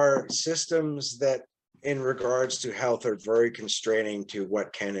 There are systems that in regards to health are very constraining to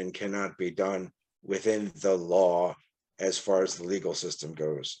what can and cannot be done within the law as far as the legal system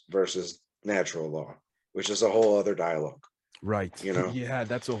goes versus natural law, which is a whole other dialogue, Right. you know. Yeah,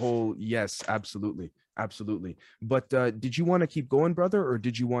 that's a whole, yes, absolutely. Absolutely. But did you want to keep going, brother, or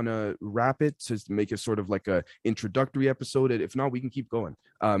did you want to wrap it to make it sort of like a introductory episode? If not, we can keep going.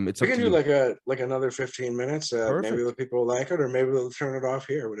 It's We up can to do you. like another 15 minutes. Maybe the Perfect. people like it, or maybe we'll turn it off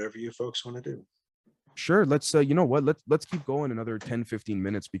here, whatever you folks want to do. Sure. Let's you know what? Let's keep going another 10-15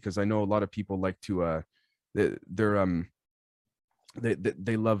 minutes, because I know a lot of people like to they're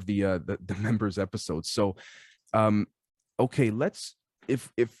they love the members episodes. So okay, let's, if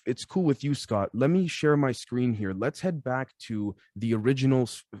it's cool with you, Scott, let me share my screen here. Let's head back to the original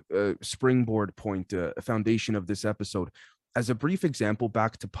springboard point, foundation of this episode. As a brief example,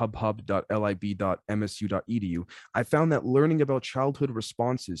 back to pubhub.lib.msu.edu, I found that learning about childhood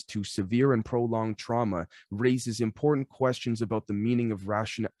responses to severe and prolonged trauma raises important questions about the meaning of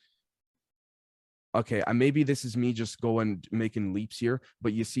rational. Okay, maybe this is me just going making leaps here,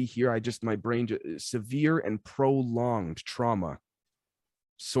 but you see here, my brain, severe and prolonged trauma,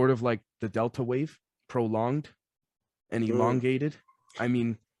 sort of like the Delta wave, prolonged and Mm. elongated. I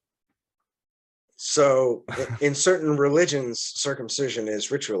mean, So in certain religions, circumcision is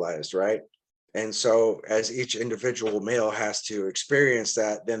ritualized, right? And so as each individual male has to experience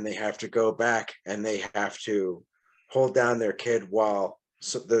that, then they have to go back and they have to hold down their kid while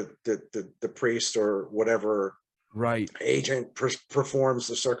the priest or whatever right. agent performs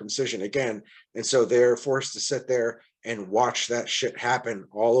the circumcision again. And so they're forced to sit there and watch that shit happen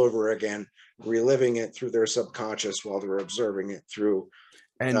all over again, reliving it through their subconscious while they're observing it through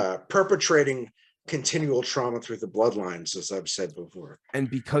And perpetrating continual trauma through the bloodlines, as I've said before.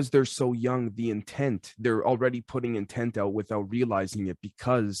 because they're so young, the intent, they're already putting intent out without realizing it,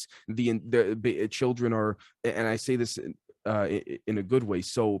 because the children are, and I say this in a good way,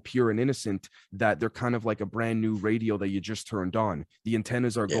 so pure and innocent that they're kind of like a brand new radio that you just turned on. The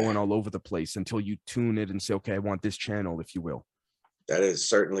antennas are Yeah, going all over the place until you tune it and say, okay, I want this channel, if you will. that is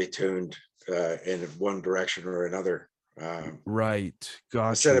certainly tuned in one direction or another. Right. A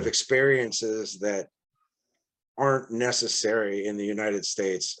Got set of you. experiences that aren't necessary in the United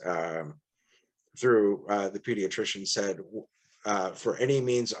States, through the pediatrician said, for any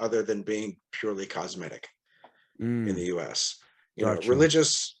means other than being purely cosmetic in the US. You know, Got you.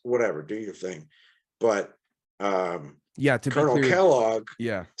 religious, whatever, do your thing. But Yeah, to be Colonel clear, Kellogg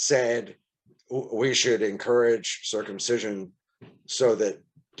yeah. said we should encourage circumcision so that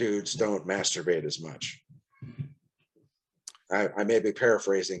dudes don't masturbate as much. I may be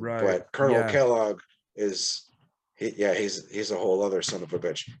paraphrasing, Right. but Colonel Yeah. Kellogg is he's a whole other son of a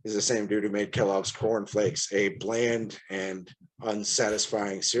bitch. He's the same dude who made Kellogg's Corn Flakes, a bland and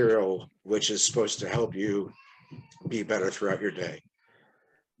unsatisfying cereal, which is supposed to help you be better throughout your day.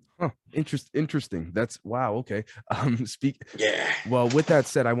 Huh. Interesting. That's wow. Okay. Yeah. Well, with that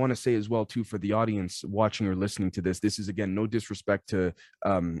said, I want to say as well too, for the audience watching or listening to this, this is again no disrespect to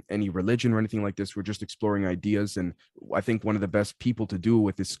any religion or anything like this. We're just exploring ideas, and I think one of the best people to do it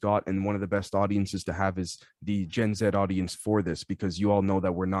with is Scott, and one of the best audiences to have is the Gen Z audience for this, because you all know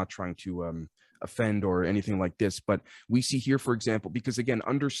that we're not trying to offend or anything like this. But we see here, for example, because again,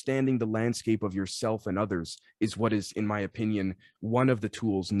 understanding the landscape of yourself and others is what is, in my opinion, one of the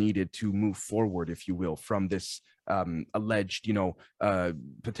tools needed to move forward, if you will, from this alleged,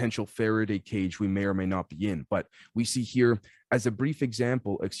 potential Faraday cage we may or may not be in. But we see here, as a brief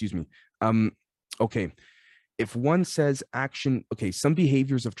example, excuse me, okay, if one says action, okay, some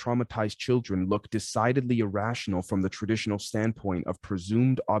behaviors of traumatized children look decidedly irrational from the traditional standpoint of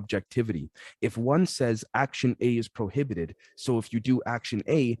presumed objectivity. If one says action A is prohibited, so if you do action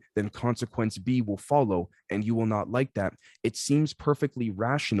A, then consequence B will follow, and you will not like that, it seems perfectly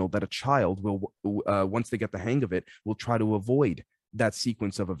rational that a child will, once they get the hang of it, will try to avoid that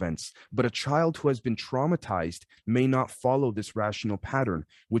sequence of events. But a child who has been traumatized may not follow this rational pattern,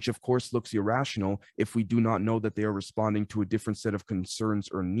 which of course looks irrational if we do not know that they are responding to a different set of concerns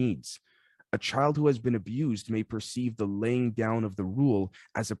or needs. A child who has been abused may perceive the laying down of the rule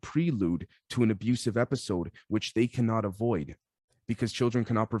as a prelude to an abusive episode, which they cannot avoid, because children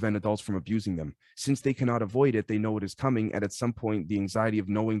cannot prevent adults from abusing them. Since they cannot avoid it, they know it is coming, and at some point, the anxiety of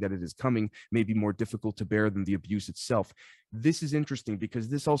knowing that it is coming may be more difficult to bear than the abuse itself. This is interesting because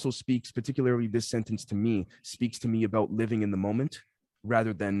this also speaks, particularly this sentence to me, speaks to me about living in the moment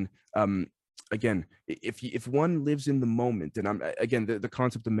rather than again, if one lives in the moment, and I'm again the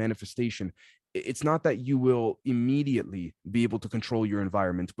concept of manifestation, it's not that you will immediately be able to control your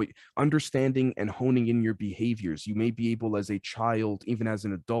environment, but understanding and honing in your behaviors, you may be able as a child, even as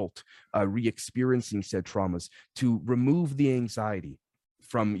an adult, re-experiencing said traumas, to remove the anxiety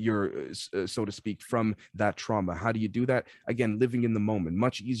from your so to speak, from that trauma. How do you do that? Again, living in the moment.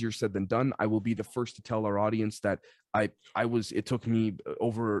 Much easier said than done. I will be the first to tell our audience that it took me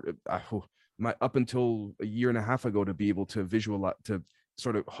over my up until a year and a half ago to be able to visualize, to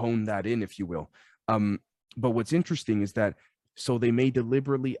sort of hone that in, if you will. But what's interesting is that so they may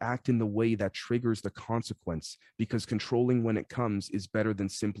deliberately act in the way that triggers the consequence, because controlling when it comes is better than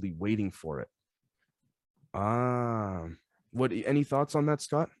simply waiting for it. What, any thoughts on that,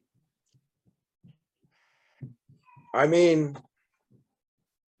 Scott? I mean,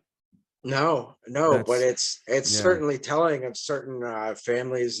 no, but it's yeah, certainly telling of certain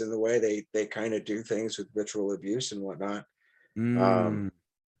families and the way they kind of do things with ritual abuse and whatnot.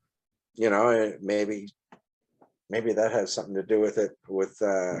 You know, maybe that has something to do with it, with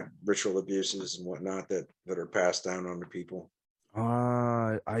ritual abuses and whatnot that are passed down on to people.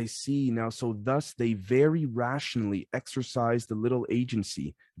 I see now. So thus they very rationally exercise the little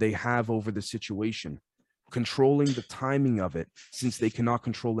agency they have over the situation, controlling the timing of it, since they cannot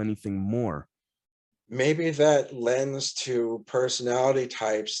control anything more. Maybe that lends to personality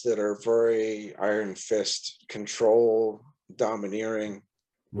types that are very iron fist, control, domineering,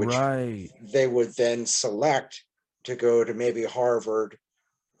 which they would then select to go to maybe Harvard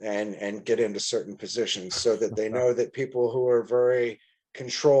and get into certain positions, so that they know that people who are very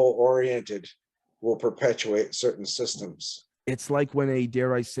control oriented will perpetuate certain systems. It's like when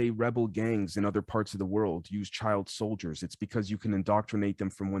dare I say, rebel gangs in other parts of the world use child soldiers. It's because you can indoctrinate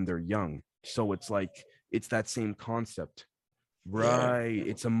them from when they're young. So it's like, it's that same concept. Right. Yeah.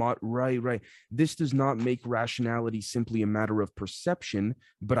 It's right. This does not make rationality simply a matter of perception,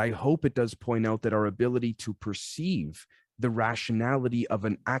 but I hope it does point out that our ability to perceive the rationality of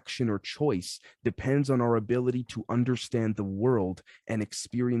an action or choice depends on our ability to understand the world and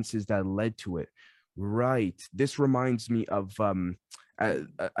experiences that led to it. Right. This reminds me of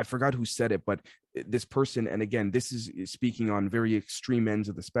I forgot who said it, but this person, and again, this is speaking on very extreme ends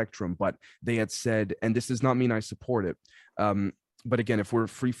of the spectrum, but they had said, and this does not mean I support it, but again, if we're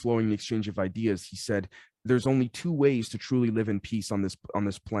free flowing the exchange of ideas, he said, there's only two ways to truly live in peace on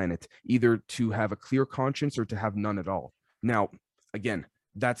this planet, either to have a clear conscience or to have none at all. Now, again,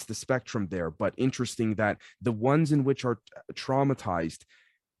 that's the spectrum there, but interesting that the ones in which are traumatized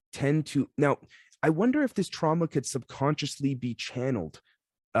tend to, now, I wonder if this trauma could subconsciously be channeled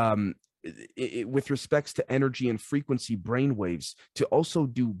with respects to energy and frequency brainwaves to also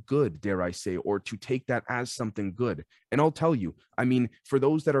do good, dare I say, or to take that as something good. And I'll tell you, I mean, for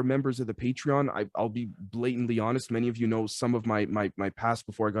those that are members of the Patreon, I'll be blatantly honest. Many of you know some of my past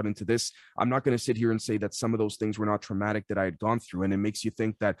before I got into this. I'm not going to sit here and say that some of those things were not traumatic that I had gone through. And it makes you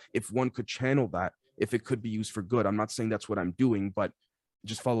think that if one could channel that, if it could be used for good. I'm not saying that's what I'm doing, but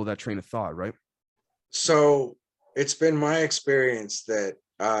just follow that train of thought, right? So it's been my experience that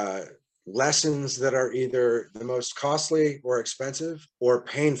lessons that are either the most costly or expensive or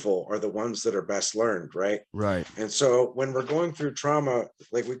painful are the ones that are best learned, right? Right. And so when we're going through trauma,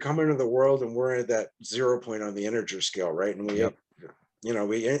 like we come into the world and we're at that 0 point on the integer scale, right? And we,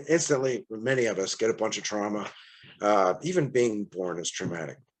 we instantly, many of us get a bunch of trauma. Even being born is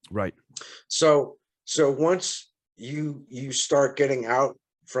traumatic. Right. So once you start getting out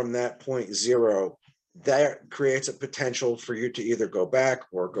from that point 0, that creates a potential for you to either go back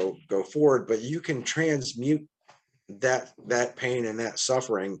or go forward, but you can transmute that pain and that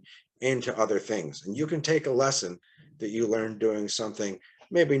suffering into other things. And you can take a lesson that you learned doing something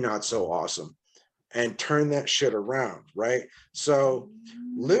maybe not so awesome and turn that shit around, right? So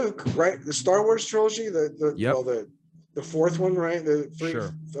Luke, right, the Star Wars trilogy, the fourth one, right,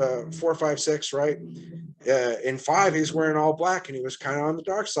 the 4, 5, 6, right, in 5 he's wearing all black and he was kind of on the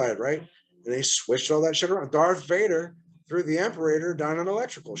dark side, right? And they switched all that shit around. Darth Vader threw the Imperator down an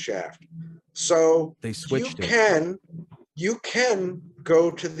electrical shaft. So they switched you can you can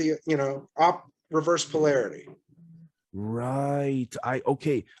go to the, reverse polarity. Right.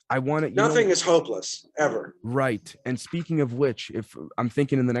 Okay. I want to, Nothing is hopeless ever. right. And speaking of which, if I'm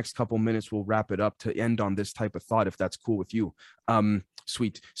thinking in the next couple minutes, we'll wrap it up to end on this type of thought, if that's cool with you.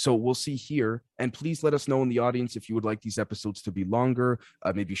 Sweet. So we'll see here. And please let us know in the audience if you would like these episodes to be longer,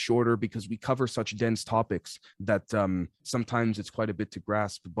 maybe shorter, because we cover such dense topics that sometimes it's quite a bit to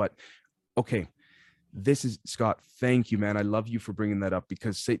grasp. But okay. This is Scott. Thank you, man. I love you for bringing that up,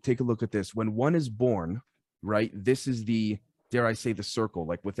 because take a look at this. When one is born, right? This is the, dare I say, the circle,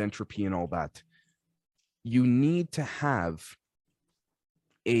 like with entropy and all that. You need to have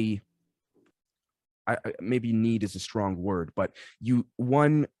maybe need is a strong word, but okay,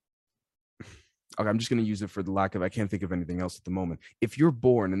 I'm just going to use it for the lack of, I can't think of anything else at the moment. If you're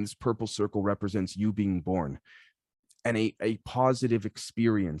born and this purple circle represents you being born, and a positive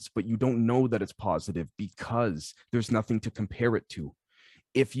experience, but you don't know that it's positive because there's nothing to compare it to.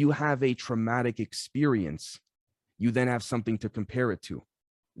 If you have a traumatic experience, you then have something to compare it to.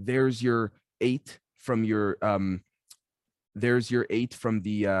 There's your 8 from your there's your 8 from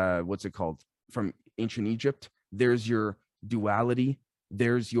the what's it called, from ancient Egypt. There's your duality.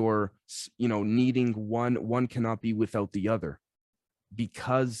 There's your, needing one cannot be without the other,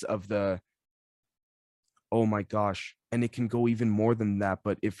 because of the, oh my gosh. And it can go even more than that,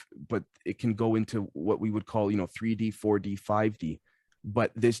 but it can go into what we would call, 3D, 4D, 5D.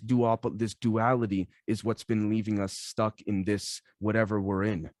 But this duality is what's been leaving us stuck in this whatever we're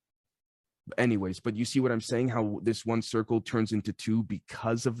in. Anyways, but you see what I'm saying, how this one circle turns into 2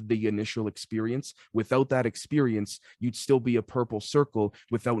 because of the initial experience. Without that experience, you'd still be a purple circle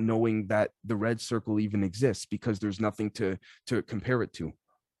without knowing that the red circle even exists, because there's nothing to compare it to.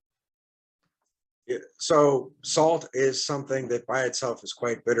 So salt is something that by itself is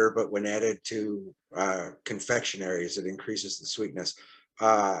quite bitter, but when added to confectionaries, it increases the sweetness.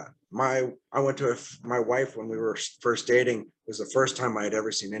 I went to my wife when we were first dating. It was the first time I had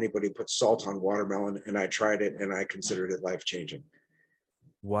ever seen anybody put salt on watermelon, and I tried it and I considered it life-changing.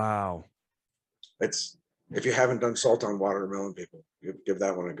 Wow. If you haven't done salt on watermelon, people, give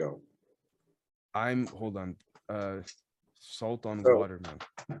that one a go. Hold on. Salt on watermelon.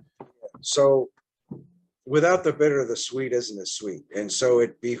 So without the bitter, the sweet isn't as sweet. And so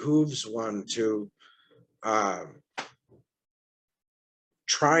it behooves one to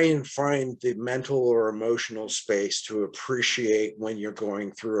try and find the mental or emotional space to appreciate when you're going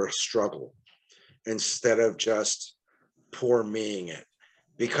through a struggle, instead of just poor meing it.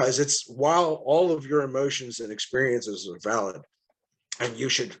 Because while all of your emotions and experiences are valid, and you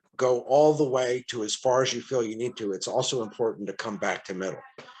should go all the way to as far as you feel you need to, it's also important to come back to middle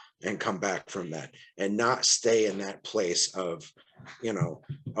and come back from that, and not stay in that place of,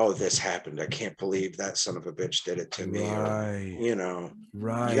 oh, this happened, I can't believe that son of a bitch did it to me. Right. Or,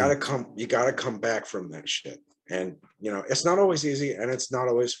 right. You gotta come back from that shit. And it's not always easy, and it's not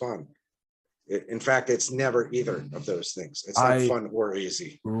always fun. In fact, it's never either of those things. It's not fun or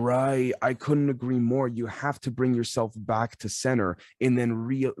easy. Right. I couldn't agree more. You have to bring yourself back to center, and then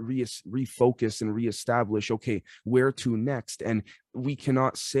refocus and reestablish, okay, where to next. And we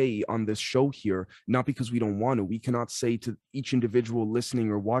cannot say on this show here, not because we don't want to, we cannot say to each individual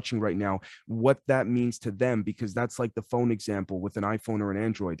listening or watching right now what that means to them, because that's like the phone example with an iPhone or an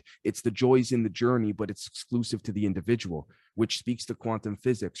Android. It's the joys in the journey, but it's exclusive to the individual, which speaks to quantum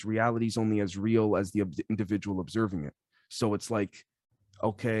physics. Reality is only as real as the individual observing it. So it's like,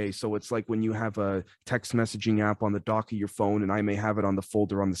 okay, so it's like when you have a text messaging app on the dock of your phone, and I may have it on the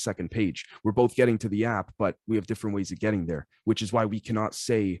folder on the second page. We're both getting to the app, but we have different ways of getting there, which is why we cannot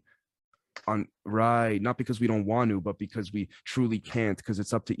say not because we don't want to, but because we truly can't, because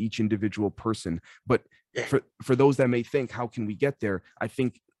it's up to each individual person. But for those that may think, how can we get there? I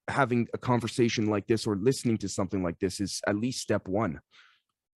think having a conversation like this or listening to something like this is at least step one.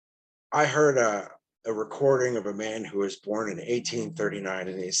 I heard a recording of a man who was born in 1839,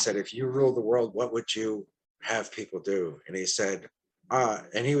 and he said, if you ruled the world, what would you have people do? And he said,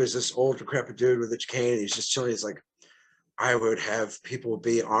 and he was this old decrepit dude with a cane, and he's just chilling. He's like, I would have people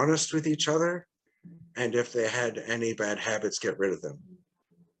be honest with each other, and if they had any bad habits, get rid of them.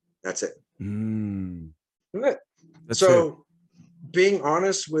 That's it. So being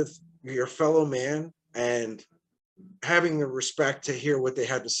honest with your fellow man and having the respect to hear what they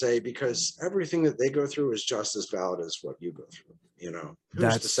had to say, because everything that they go through is just as valid as what you go through.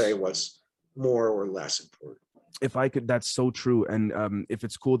 Who's to say what's more or less important? If I could, that's so true. And if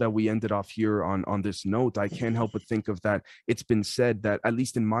it's cool that we ended off here on this note, I can't help but think of that. It's been said that, at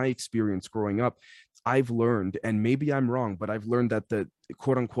least in my experience growing up, I've learned, and maybe I'm wrong, but I've learned that the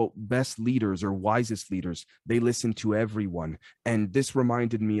quote unquote best leaders or wisest leaders, they listen to everyone. And this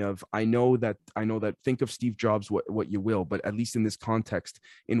reminded me of, I know that think of Steve Jobs what you will, but at least in this context,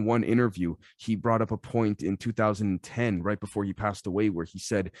 in one interview, he brought up a point in 2010, right before he passed away, where he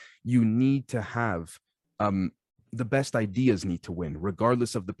said, you need to have the best ideas need to win,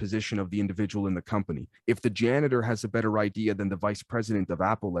 regardless of the position of the individual in the company. If the janitor has a better idea than the vice president of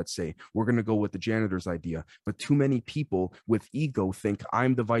Apple, let's say, we're going to go with the janitor's idea. But too many people with ego think,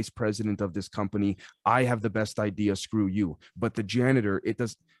 I'm the vice president of this company, I have the best idea, screw you. But the janitor, it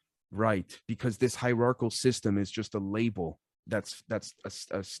does, right, because this hierarchical system is just a label. That's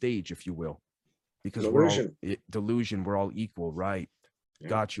a stage, if you will, because Delusion. we're all delusion, we're all equal, right? Yeah.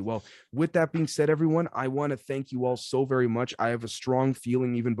 Got you. Well, with that being said, everyone, I want to thank you all so very much. I have a strong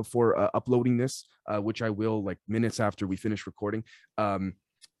feeling, even before uploading this, which I will like minutes after we finish recording,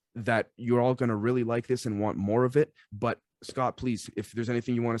 that you're all going to really like this and want more of it. But Scott, please, if there's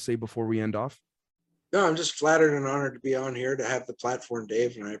anything you want to say before we end off. No, I'm just flattered and honored to be on here to have the platform,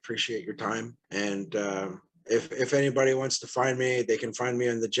 Dave, and I appreciate your time. And if anybody wants to find me, they can find me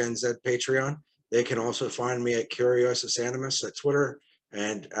on the Gen Z Patreon. They can also find me at CURIOSUS Animus at Twitter,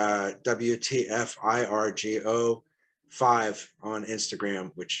 and WTFIRGO 5 on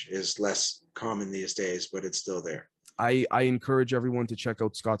Instagram, which is less common these days, but it's still there. I encourage everyone to check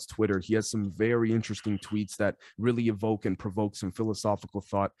out Scott's Twitter. He has some very interesting tweets that really evoke and provoke some philosophical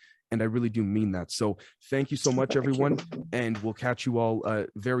thought. And I really do mean that. So thank you so much, everyone. And we'll catch you all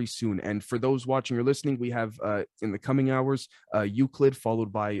very soon. And for those watching or listening, we have in the coming hours, Euclid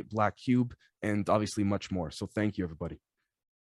followed by Black Cube, and obviously much more. So thank you, everybody.